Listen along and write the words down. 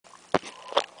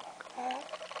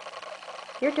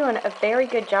You're doing a very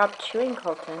good job chewing,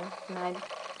 Colton,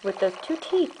 with those 2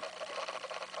 teeth.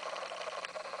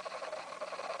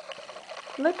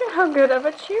 Look at how good of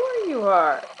a chewer you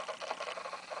are.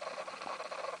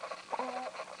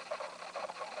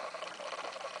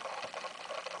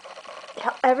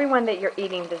 Tell everyone that you're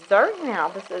eating dessert now.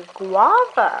 This is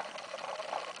guava.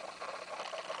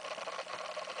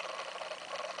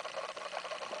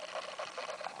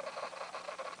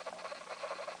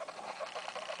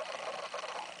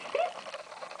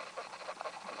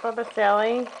 Bubba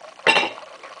Sally.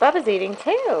 Bubba's eating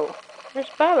too. There's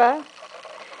Bubba.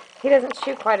 He doesn't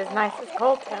chew quite as nice as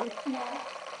Colton. No.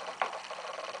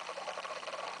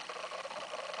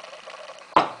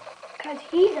 Because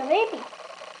he's a baby.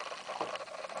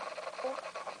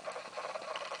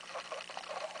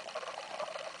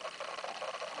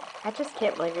 I just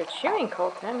can't believe you're chewing,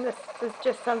 Colton. This is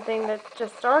just something that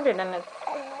just started and it's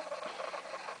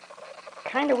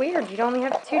kind of weird. You only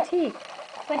have 2 teeth.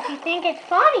 But you think it's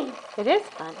funny. It is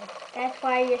funny. That's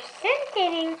why you're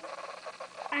sitting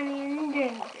on the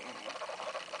end.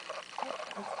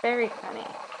 It's very funny.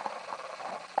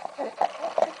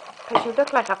 Because you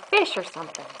look like a fish or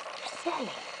something. You're silly.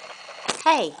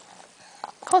 Hey,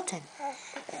 Colton.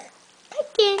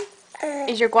 Hiking.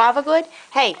 Is your guava good?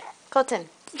 Hey, Colton.